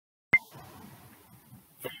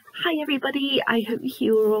Hi everybody, I hope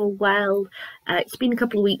you're all well. It's been a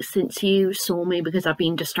couple of weeks since you saw me because I've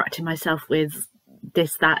been distracting myself with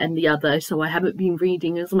this, that and the other, so I haven't been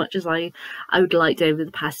reading as much as I would like over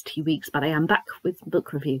the past 2 weeks, but I am back with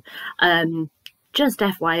book review. Just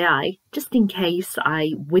FYI, just in case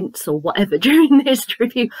I wince or whatever during this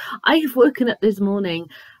review, I have woken up this morning.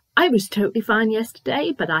 I was totally fine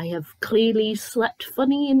yesterday, but I have clearly slept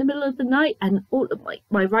funny in the middle of the night, and all of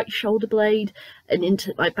my right shoulder blade and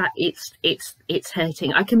into my back, it's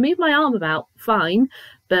hurting. I can move my arm about fine,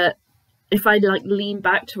 but if I like lean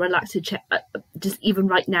back to relax and check, just even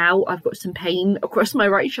right now, I've got some pain across my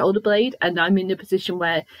right shoulder blade, and I'm in a position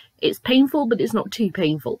where it's painful, but it's not too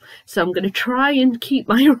painful. So I'm going to try and keep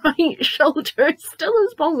my right shoulder as still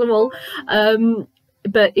as possible.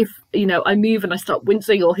 But if, you know, I move and I start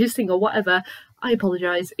wincing or hissing or whatever, I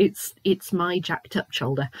apologise. It's my jacked up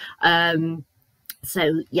shoulder.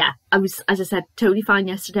 So yeah, I was, as I said, totally fine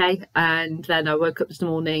yesterday, and then I woke up this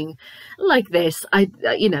morning like this.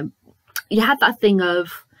 You know, you had that thing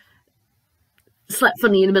of slept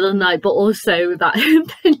funny in the middle of the night, but also that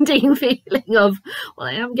impending feeling of, well,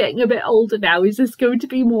 I am getting a bit older now. Is this going to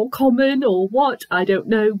be more common or what? I don't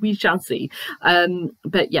know. We shall see.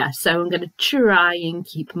 But yeah, so I'm going to try and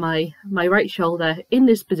keep my right shoulder in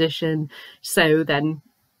this position, so then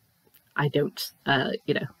I don't,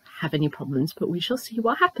 you know, have any problems. But we shall see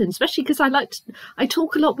what happens, especially because I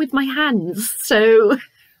talk a lot with my hands, so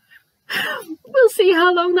we'll see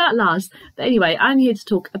how long that lasts. But anyway, I'm here to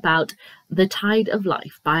talk about The Tide of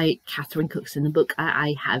Life by Catherine Cookson, the book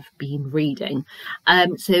I have been reading.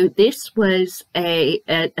 So this was a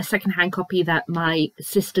second-hand copy that my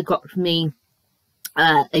sister got for me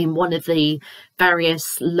in one of the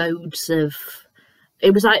various loads of...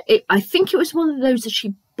 It was I think it was one of those that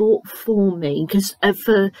she bought for me, because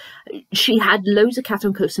she had loads of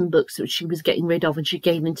Catherine Cookson books which she was getting rid of, and she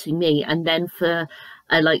gave them to me. And then for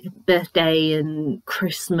like birthday and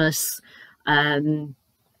Christmas,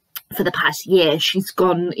 for the past year, she's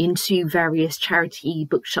gone into various charity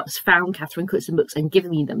bookshops, found Catherine Cookson books and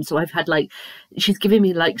given me them. So I've had she's given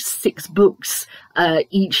me 6 books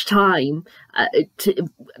each time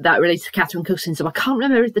that relates to Catherine Cookson. So I can't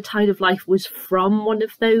remember if The Tide of Life was from one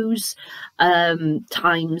of those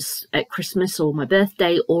times at Christmas or my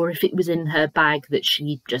birthday, or if it was in her bag that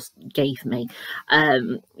she just gave me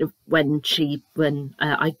when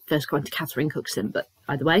I first got into Catherine Cookson. But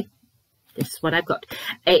either way, this is what I've got.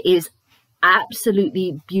 It is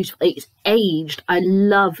absolutely beautiful. It's aged. I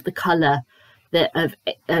love the colour of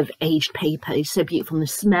aged paper. It's so beautiful. And the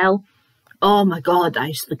smell, oh my god,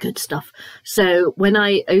 that is the good stuff. So when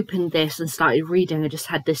I opened this and started reading, I just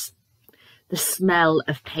had the smell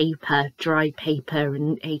of paper, dry paper,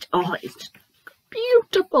 and age. Oh, it's just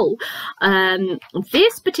beautiful.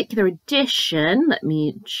 This particular edition, let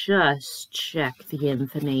me just check the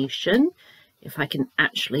information if I can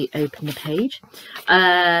actually open the page.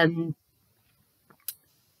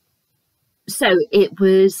 So it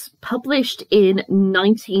was published in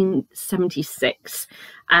 1976,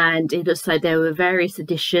 and it looks like there were various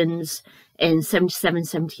editions in 77,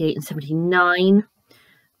 78 and 79.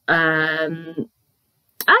 Oh,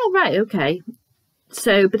 right, okay.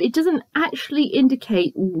 So, but it doesn't actually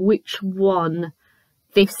indicate which one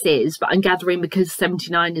this is, but I'm gathering because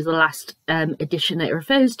 79 is the last edition it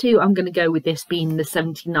refers to, I'm going to go with this being the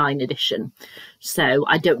 79 edition. So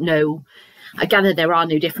I don't know. I gather there are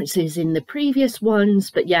no differences in the previous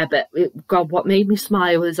ones, but yeah, but God, what made me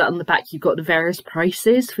smile is that on the back you've got the various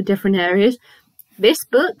prices for different areas. This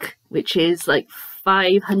book, which is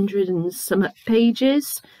 500 and some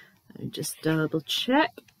pages, let me just double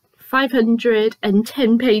check,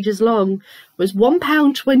 510 pages long, was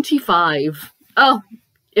 £1.25. Oh,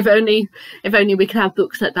 if only we could have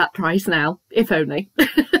books at that price now. If only.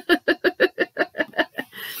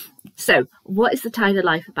 So, what is The Tide of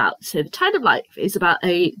Life about? So, The Tide of Life is about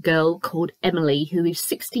a girl called Emily who is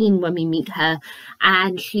 16 when we meet her,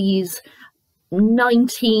 and she's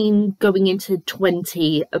 19 going into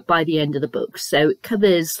 20 by the end of the book. So, it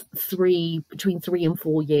covers between 3 and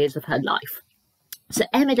 4 years of her life. So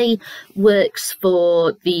Emily works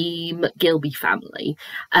for the McGilby family.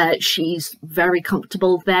 She's very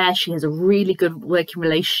comfortable there. She has a really good working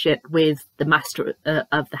relationship with the master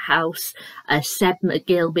of the house, Seb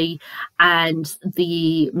McGilby, and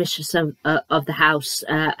the mistress of the house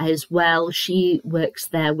as well. She works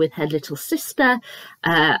there with her little sister,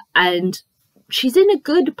 and she's in a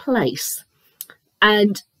good place.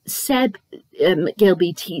 And Seb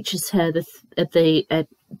McGilby teaches her the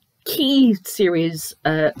key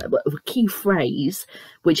phrase,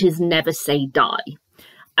 which is never say die,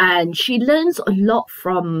 and she learns a lot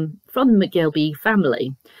from the McGilby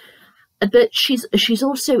family. but she's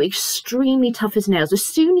also extremely tough as nails. As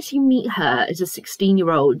soon as you meet her as a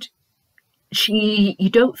 16-year-old, you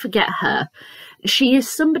don't forget her. She is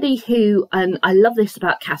somebody who, and I love this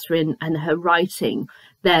about Catherine and her writing,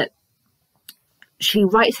 that she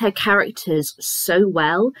writes her characters so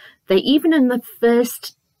well that even in the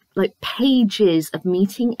first pages of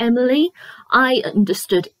meeting Emily, I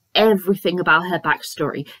understood everything about her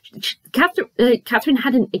backstory. Catherine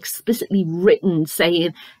hadn't explicitly written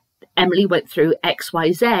saying Emily went through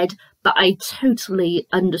XYZ, but I totally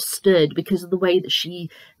understood because of the way that she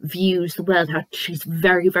views the world, how she's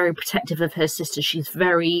very, very protective of her sister. She's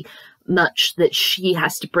very much that she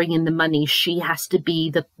has to bring in the money. She has to be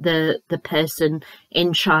the person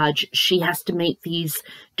in charge. She has to make these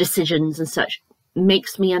decisions and such.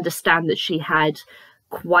 Makes me understand that she had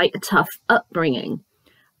quite a tough upbringing.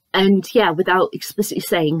 And yeah, without explicitly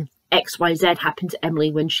saying XYZ happened to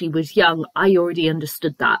Emily when she was young, I already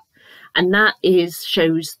understood that. And that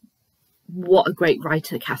shows what a great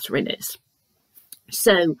writer Catherine is.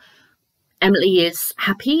 So Emily is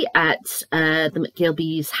happy at the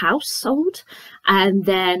McGilbeys' household, and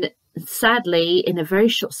then sadly, in a very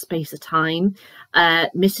short space of time,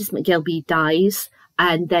 Mrs. McGilbey dies,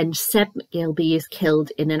 and then Seb McGilbey is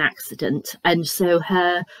killed in an accident, and so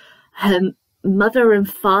her mother and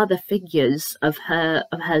father figures of her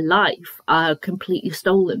life are completely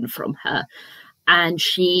stolen from her, and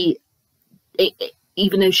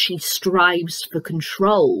even though she strives for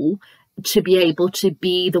control, to be able to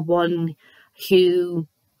be the one who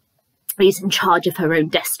is in charge of her own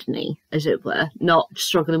destiny, as it were, not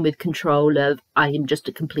struggling with control of, I am just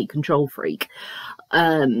a complete control freak.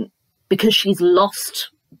 Because she's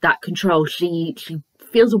lost that control, she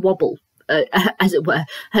feels a wobble, as it were.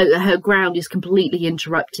 Her ground is completely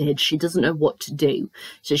interrupted. She doesn't know what to do.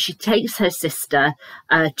 So she takes her sister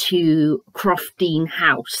to Croftdean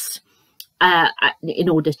House, in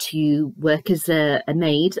order to work as a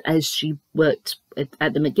maid, as she worked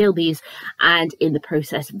at the McGilbeys, and in the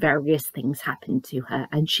process various things happen to her,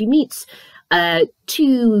 and she meets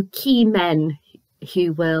two key men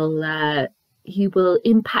who will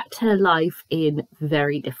impact her life in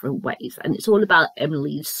very different ways. And it's all about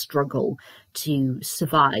Emily's struggle to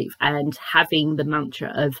survive and having the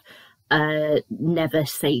mantra of never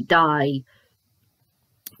say die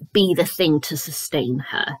be the thing to sustain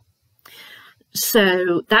her.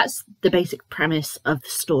 So that's the basic premise of the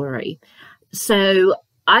story. So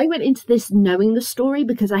I went into this knowing the story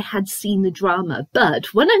because I had seen the drama.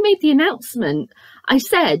 But when I made the announcement, I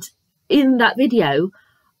said in that video,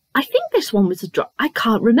 I think this one was a drama. I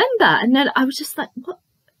can't remember. And then I was just like, what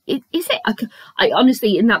is it? I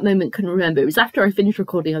honestly, in that moment, couldn't remember. It was after I finished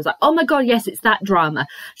recording. I was like, oh my God, yes, it's that drama.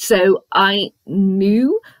 So I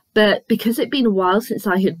knew, but because it'd been a while since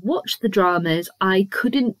I had watched the dramas, I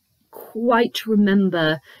couldn't quite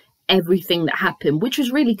remember everything that happened, which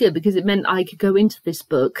was really good because it meant I could go into this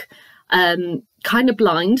book kind of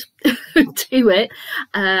blind to it,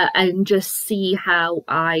 and just see how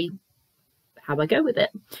I go with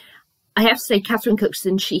it. I have to say, Catherine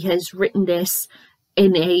Cookson, she has written this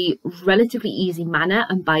in a relatively easy manner,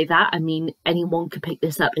 and by that I mean anyone could pick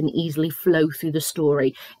this up and easily flow through the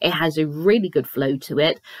story. It has a really good flow to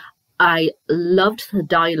it. I loved the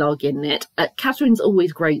dialogue in it. Catherine's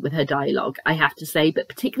always great with her dialogue, I have to say, but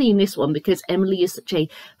particularly in this one because Emily is such a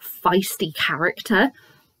feisty character.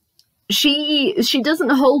 She doesn't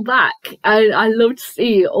hold back. I love to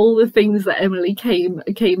see all the things that Emily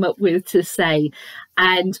came up with to say.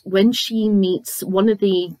 And when she meets one of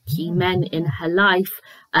the key men in her life,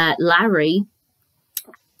 Larry,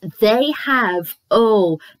 they have,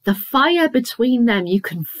 the fire between them, you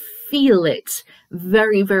can feel it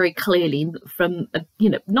very, very clearly from,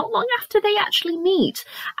 not long after they actually meet.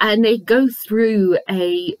 And they go through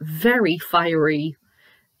a very fiery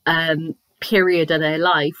period of their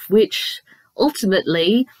life, which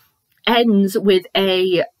ultimately ends with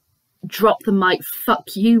a drop the mic,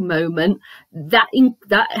 fuck you moment that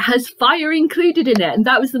has fire included in it. And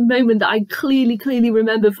that was the moment that I clearly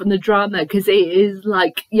remember from the drama, because it is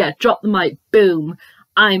like, yeah, drop the mic, boom,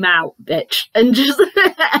 I'm out, bitch. And just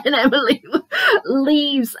and Emily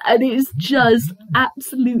leaves, and it's just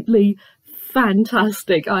absolutely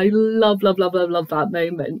fantastic. I love that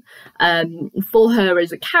moment for her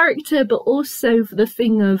as a character, but also for the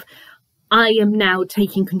thing of, I am now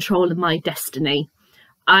taking control of my destiny.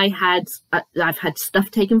 I've had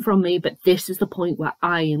stuff taken from me, but this is the point where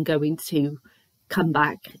I am going to come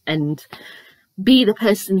back and be the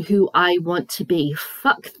person who I want to be.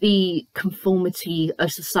 Fuck the conformity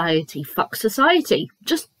of society. Fuck society.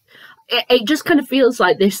 It just kind of feels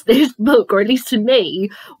like this book, or at least to me,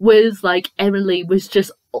 was like Emily was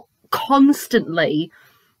just constantly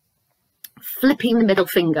flipping the middle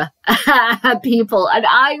finger at people, and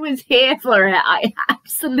I was here for it. I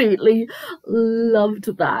absolutely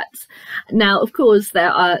loved that. Now, of course,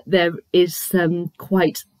 there is some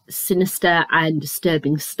quite sinister and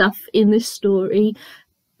disturbing stuff in this story,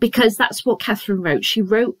 because that's what Catherine wrote. She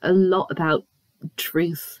wrote a lot about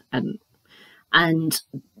truth and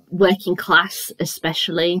working class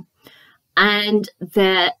especially, and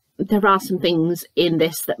there are some things in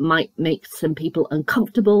this that might make some people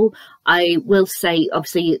uncomfortable. I will say,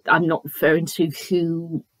 obviously, I'm not referring to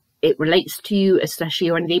who it relates to, especially,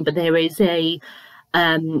 or anything, but there is a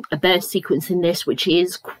birth sequence in this which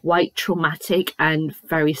is quite traumatic, and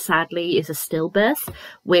very sadly is a stillbirth,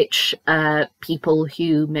 which people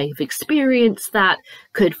who may have experienced that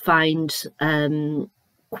could find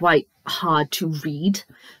quite hard to read.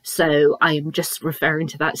 So I am just referring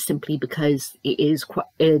to that simply because it is quite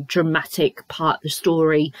a dramatic part of the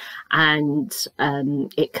story, and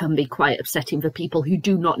it can be quite upsetting for people who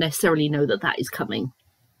do not necessarily know that that is coming.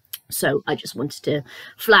 So I just wanted to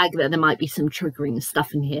flag that there might be some triggering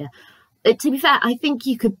stuff in here. To be fair, I think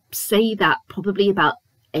you could say that probably about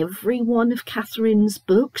every one of Catherine's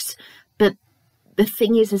books, but the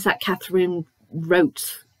thing is that Catherine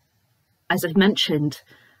wrote, as I've mentioned,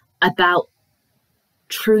 about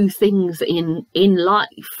true things in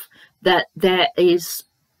life, that there is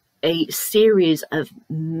a series of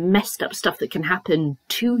messed up stuff that can happen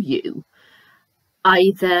to you,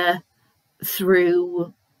 either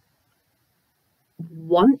through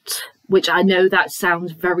want, which I know that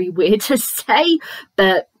sounds very weird to say,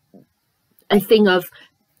 but a thing of,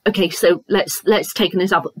 okay, so let's take an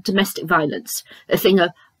example, domestic violence, a thing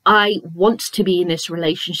of, I want to be in this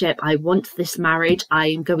relationship, I want this marriage, I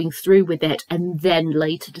am going through with it, and then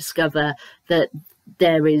later discover that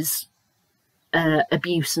there is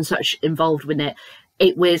abuse and such involved with it.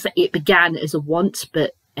 It began as a want,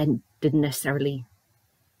 but and didn't necessarily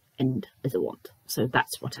end as a want. So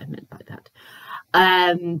that's what I meant by that.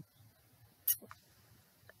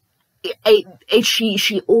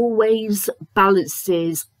 She always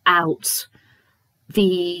balances out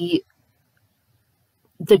the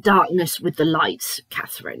darkness with the light,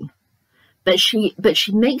 Catherine, but she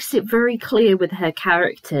makes it very clear with her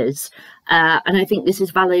characters, and I think this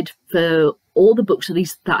is valid for all the books, at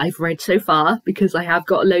least that I've read so far, because I have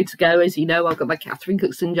got a load to go. As you know, I've got my Catherine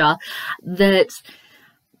Cookson jar, that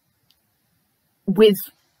with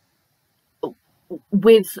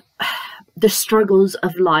the struggles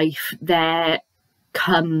of life, there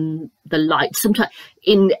come the light. Sometimes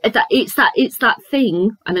it's that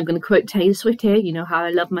thing, and I'm going to quote Taylor Swift here, you know how I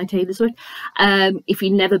love my Taylor Swift, if you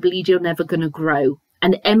never bleed, you're never going to grow.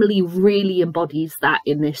 And Emily really embodies that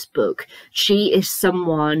in this book. She is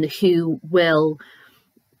someone who will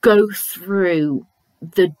go through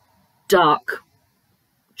the dark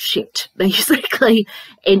shit, basically,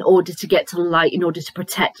 in order to get to light, in order to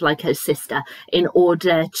protect, like her sister, in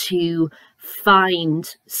order to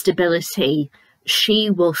find stability. She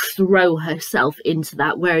will throw herself into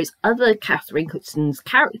that, whereas other Catherine Cookson's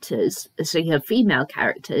characters, so her female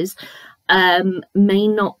characters, may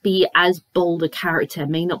not be as bold a character,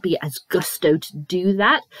 may not be as gusto to do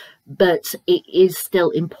that, but it is still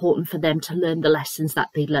important for them to learn the lessons that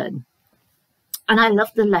they learn. And I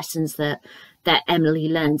love the lessons that Emily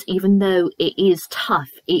learns, even though it is tough.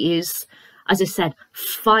 It is, as I said,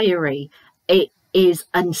 fiery. It is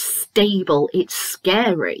unstable. It's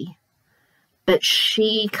scary. But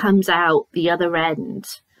she comes out the other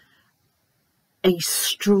end a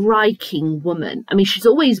striking woman. I mean, she's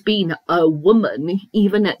always been a woman,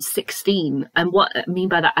 even at 16. And what I mean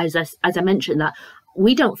by that, as I mentioned, that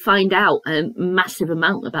we don't find out a massive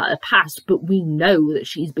amount about her past, but we know that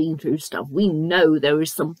she's been through stuff. We know there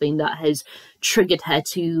is something that has triggered her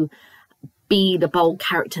to be the bold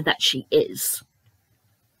character that she is.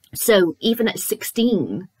 So even at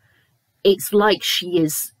 16, it's like she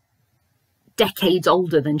is decades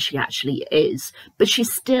older than she actually is, but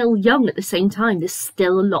she's still young at the same time. There's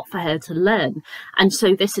still a lot for her to learn. And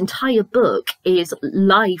so this entire book is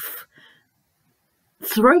life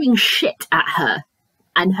throwing shit at her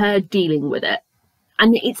and her dealing with it.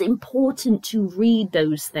 And it's important to read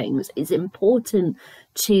those things. It's important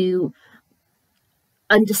to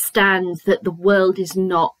understand that the world is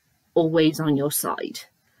not always on your side.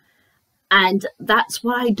 And that's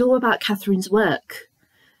what I adore about Catherine's work.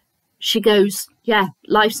 She goes, yeah,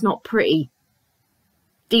 life's not pretty.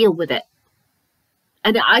 Deal with it.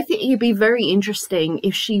 And I think it'd be very interesting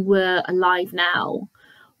if she were alive now,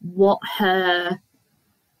 what her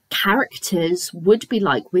characters would be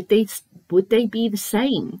like. Would they be the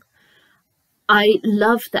same? I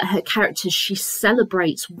love that her characters, she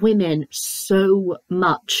celebrates women so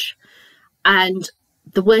much. And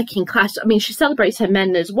the working class, I mean, she celebrates her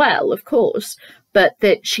men as well, of course, but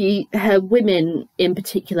that her women in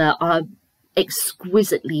particular are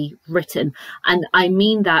exquisitely written. And I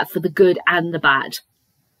mean that for the good and the bad.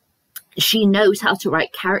 She knows how to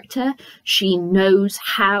write character. She knows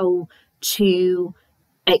how to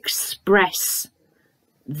express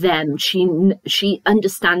them. She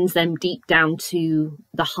understands them deep down to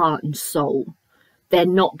the heart and soul. They're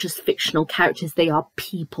not just fictional characters, they are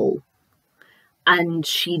people. And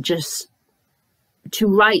she just to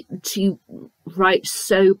write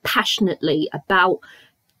so passionately about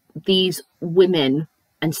these women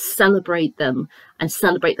and celebrate them and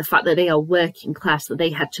celebrate the fact that they are working class, that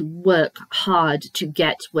they had to work hard to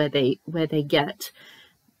get where they get.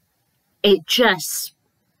 It just,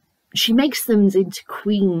 she makes them into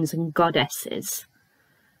queens and goddesses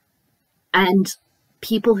and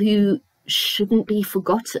people who shouldn't be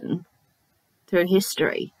forgotten through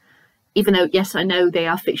history. Even though, yes, I know they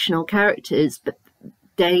are fictional characters, but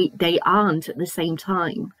they aren't at the same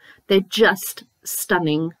time. They're just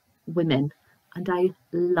stunning women, and I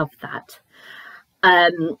love that.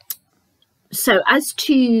 So as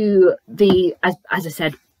to as I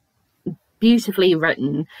said, beautifully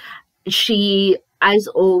written. She, as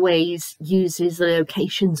always, uses the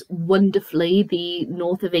locations wonderfully. The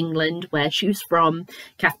north of England, where she was from,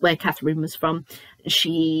 where Catherine was from,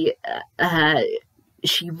 she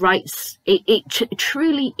writes, it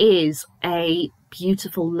truly is a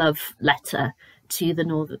beautiful love letter to the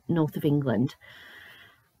north of England.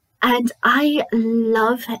 And I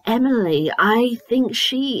love Emily. I think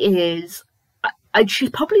she is, she's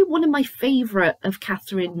probably one of my favourite of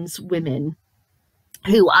Catherine's women,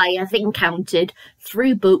 who I have encountered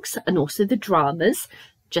through books and also the dramas.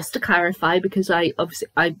 Just to clarify, because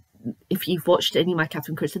if you've watched any of my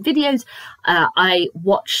Catherine Cookson videos, I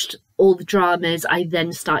watched all the dramas. I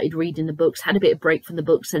then started reading the books, had a bit of break from the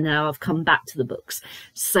books, and now I've come back to the books.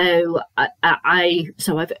 So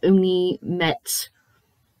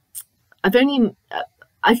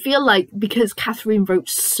I feel like, because Catherine wrote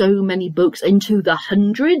so many books into the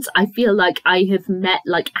hundreds, I feel like I have met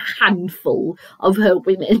like a handful of her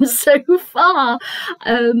women so far.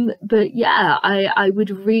 But yeah, I'm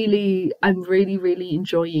really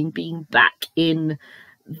enjoying being back in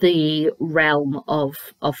the realm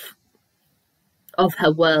of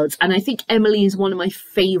her worlds. And I think Emily is one of my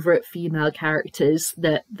favourite female characters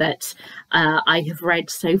that I have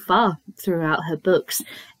read so far throughout her books.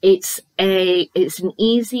 It's an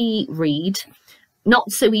easy read,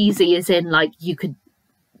 not so easy as in like you could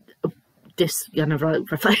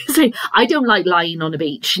I don't like lying on a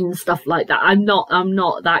beach and stuff like that. I'm not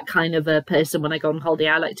that kind of a person. When I go on holiday,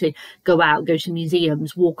 I like to go out, go to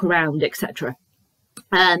museums, walk around, etc.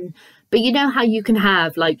 But you know how you can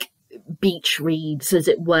have like beach reads, as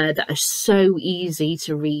it were, that are so easy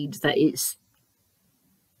to read that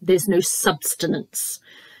there's no substance,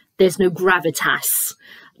 there's no gravitas.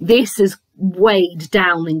 This is weighed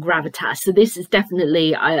down in gravitas. So this is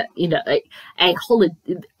definitely a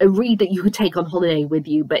read that you could take on holiday with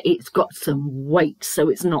you, but it's got some weight. So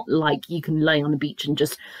it's not like you can lay on a beach and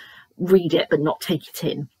just read it but not take it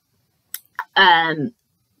in.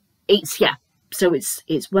 So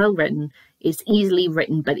it's well written. It's easily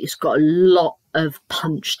written, but it's got a lot of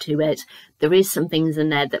punch to it. There is some things in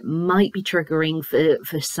there that might be triggering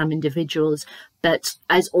for some individuals, but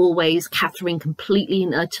as always, Catherine completely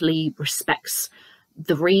and utterly respects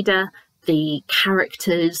the reader, the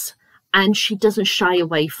characters, and she doesn't shy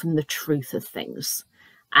away from the truth of things.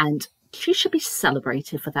 And she should be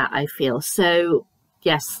celebrated for that, I feel. So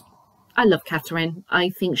yes, I love Catherine. I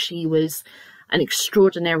think she was an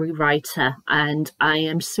extraordinary writer, and I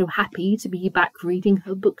am so happy to be back reading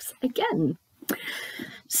her books again.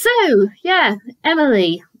 So yeah,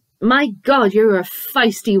 Emily, my God, you're a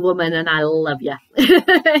feisty woman and I love you.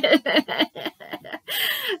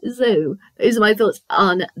 So those are my thoughts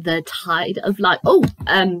on The Tide of Life.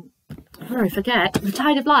 Before I forget, The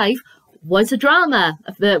Tide of Life was a drama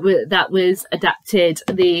that was adapted,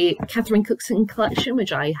 the Catherine Cookson collection,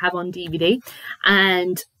 which I have on DVD.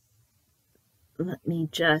 And let me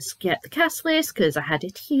just get the cast list because I had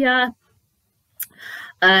it here.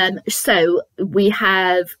 So we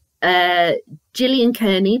have Gillian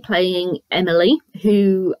Kearney playing Emily,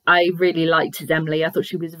 who I really liked as Emily. I thought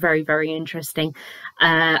she was very, very interesting.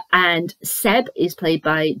 And Seb is played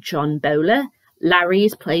by John Bowler. Larry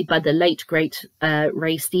is played by the late, great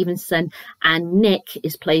Ray Stevenson. And Nick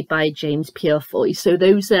is played by James Purefoy. So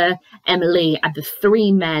those are Emily and the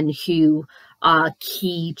three men who are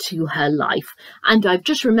key to her life. And I've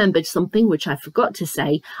just remembered something which I forgot to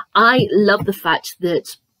say. I love the fact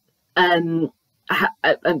that I'm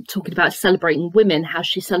talking about celebrating women, how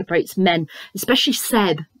she celebrates men, especially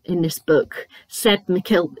Seb in this book. Seb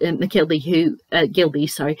Gilby, who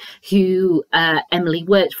Emily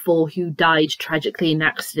worked for, who died tragically in an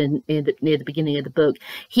accident near the beginning of the book.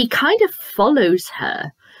 He kind of follows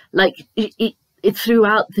her, like it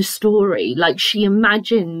throughout the story. Like, she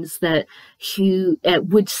imagines that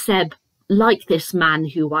would Seb like this man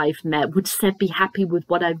who I've met? Would Seb be happy with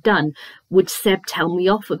what I've done? Would Seb tell me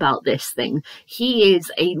off about this thing? He is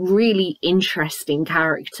a really interesting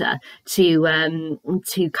character to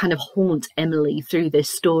kind of haunt Emily through this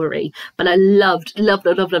story. But I loved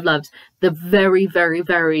the very, very,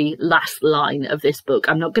 very last line of this book.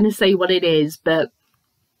 I'm not going to say what it is, but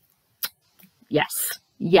yes,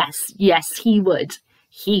 he would.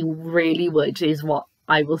 He really would, is what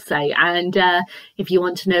I will say. And if you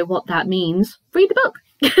want to know what that means, read the book.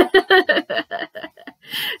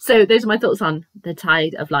 So those are my thoughts on The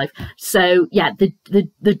Tide of Life. So yeah,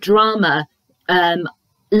 the drama,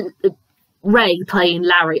 Ray playing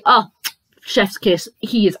Larry, chef's kiss.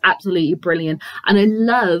 He is absolutely brilliant. And I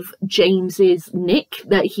love James's Nick,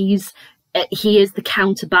 that he is the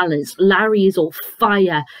counterbalance. Larry is all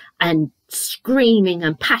fire and screaming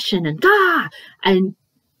and passion and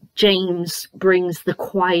James brings the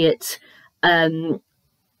quiet,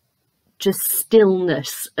 just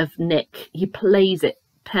stillness of Nick. He plays it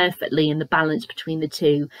perfectly in the balance between the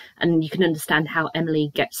two, and you can understand how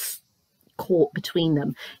Emily gets caught between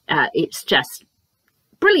them. It's just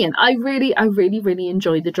brilliant. I really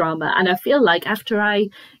enjoyed the drama, and I feel like after I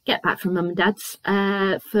get back from Mum and Dad's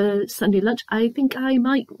for Sunday lunch, I think I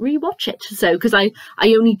might rewatch it. So, because I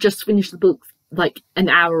only just finished the book like an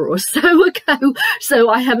hour or so ago, so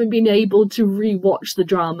I haven't been able to rewatch the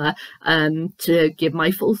drama to give my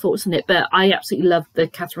full thoughts on it. But I absolutely love the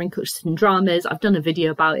Catherine Cookson dramas. I've done a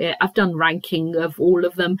video about it. I've done ranking of all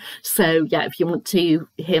of them. So yeah, if you want to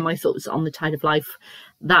hear my thoughts on The Tide of Life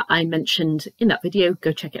that I mentioned in that video,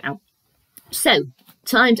 go check it out. So,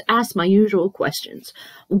 time to ask my usual questions.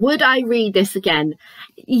 Would I read this again?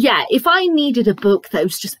 Yeah, if I needed a book that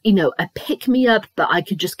was just, a pick-me-up that I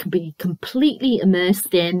could just be completely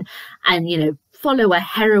immersed in, and, follow a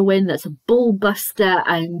heroine that's a bullbuster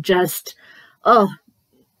and just a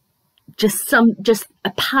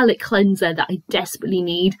palate cleanser that I desperately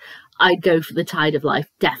need, I'd go for The Tide of Life,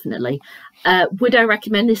 definitely. Would I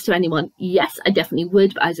recommend this to anyone? Yes, I definitely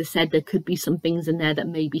would. But as I said, there could be some things in there that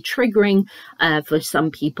may be triggering for some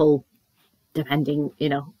people, depending,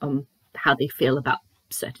 on how they feel about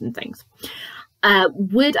certain things.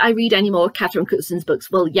 Would I read any more Catherine Cookson's books?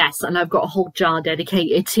 Well, yes, and I've got a whole jar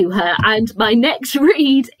dedicated to her. And my next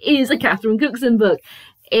read is a Catherine Cookson book.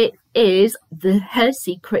 It is Her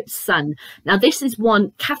Secret Son. Now, this is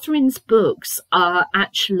one, Catherine's books are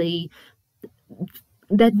actually,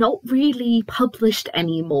 they're not really published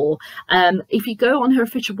anymore. If you go on her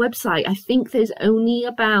official website, I think there's only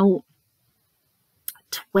about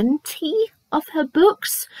 20 of her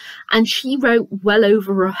books, and she wrote well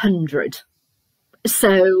over 100.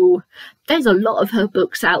 So there's a lot of her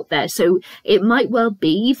books out there. So it might well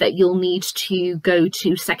be that you'll need to go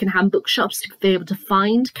to secondhand bookshops to be able to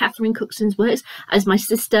find Catherine Cookson's works, as my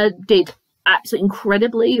sister did absolutely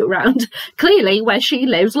incredibly around clearly where she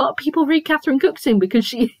lives. A lot of people read Catherine Cookson because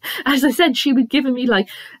she, as I said, she was giving me like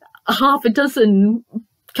half a dozen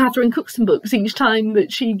Catherine Cookson books each time that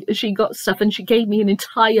she got stuff, and she gave me an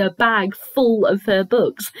entire bag full of her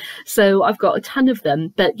books. So I've got a ton of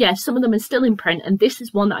them. But yeah, some of them are still in print, and this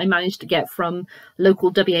is one that I managed to get from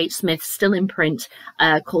local WH Smith, still in print,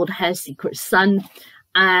 called Her Secret Son,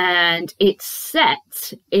 and it's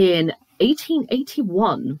set in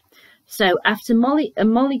 1881. So after Molly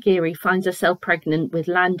Geary finds herself pregnant with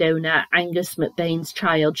landowner Angus McBain's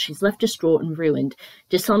child, she's left distraught and ruined.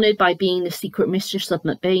 Dishonoured by being the secret mistress of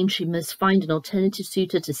McBain, she must find an alternative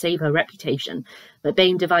suitor to save her reputation.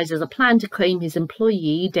 McBain devises a plan to claim his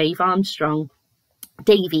employee, Davy Armstrong,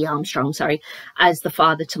 as the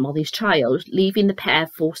father to Molly's child, leaving the pair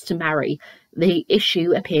forced to marry. The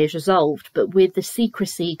issue appears resolved, but with the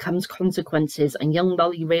secrecy comes consequences, and young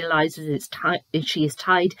Molly realises she is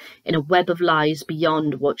tied in a web of lies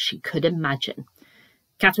beyond what she could imagine.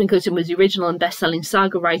 Catherine Cookson was the original and best-selling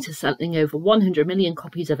saga writer, selling over 100 million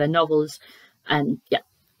copies of her novels, and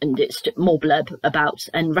it's more blurb about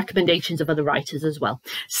and recommendations of other writers as well.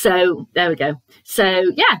 So there we go. So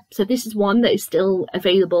yeah, so this is one that is still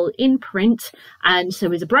available in print, and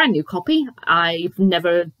so is a brand new copy I've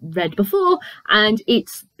never read before, and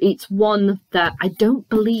it's one that I don't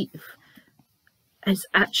believe is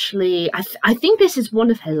actually, I think this is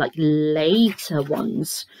one of her like later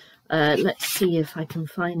ones. Let's see if I can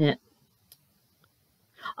find it.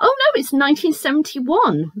 Oh no, it's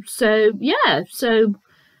 1971. So yeah, so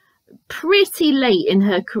pretty late in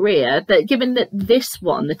her career. But given that this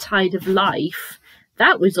one, The Tide of Life,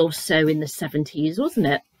 that was also in the 70s, wasn't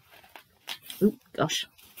it? Oh gosh.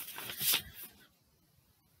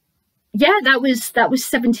 Yeah, that was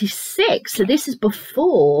 76. So this is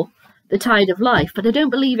before The Tide of Life, but I don't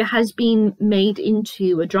believe it has been made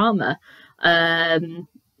into a drama.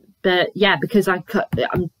 But yeah, because I'm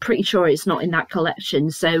pretty sure it's not in that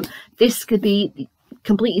collection. So this could be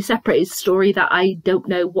completely separate. It's a story that I don't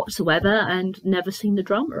know whatsoever and never seen the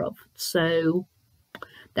drama of. So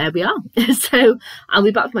there we are. So I'll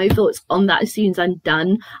be back with my thoughts on that as soon as I'm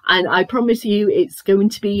done. And I promise you it's going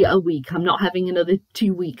to be a week. I'm not having another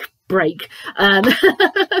 2-week break.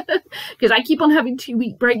 Because I keep on having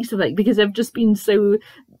 2-week breaks, like, because I've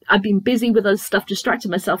been busy with other stuff,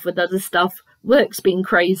 distracted myself with other stuff. Work's been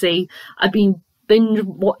crazy. I've been binge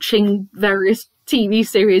watching various TV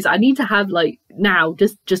series. I need to have like now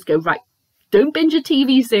just go right. Don't binge a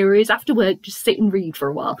TV series after work. Just sit and read for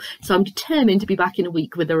a while. So I'm determined to be back in a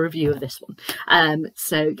week with a review of this one.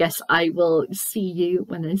 So yes, I will see you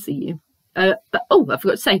when I see you. But oh, I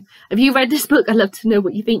forgot to say, have you read this book? I'd love to know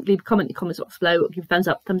what you think. Leave a comment in the comments box below. Give a thumbs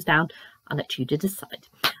up, thumbs down. I'll let you decide.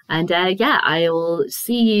 And yeah, I'll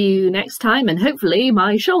see you next time, and hopefully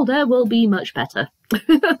my shoulder will be much better.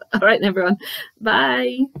 All right, everyone.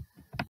 Bye.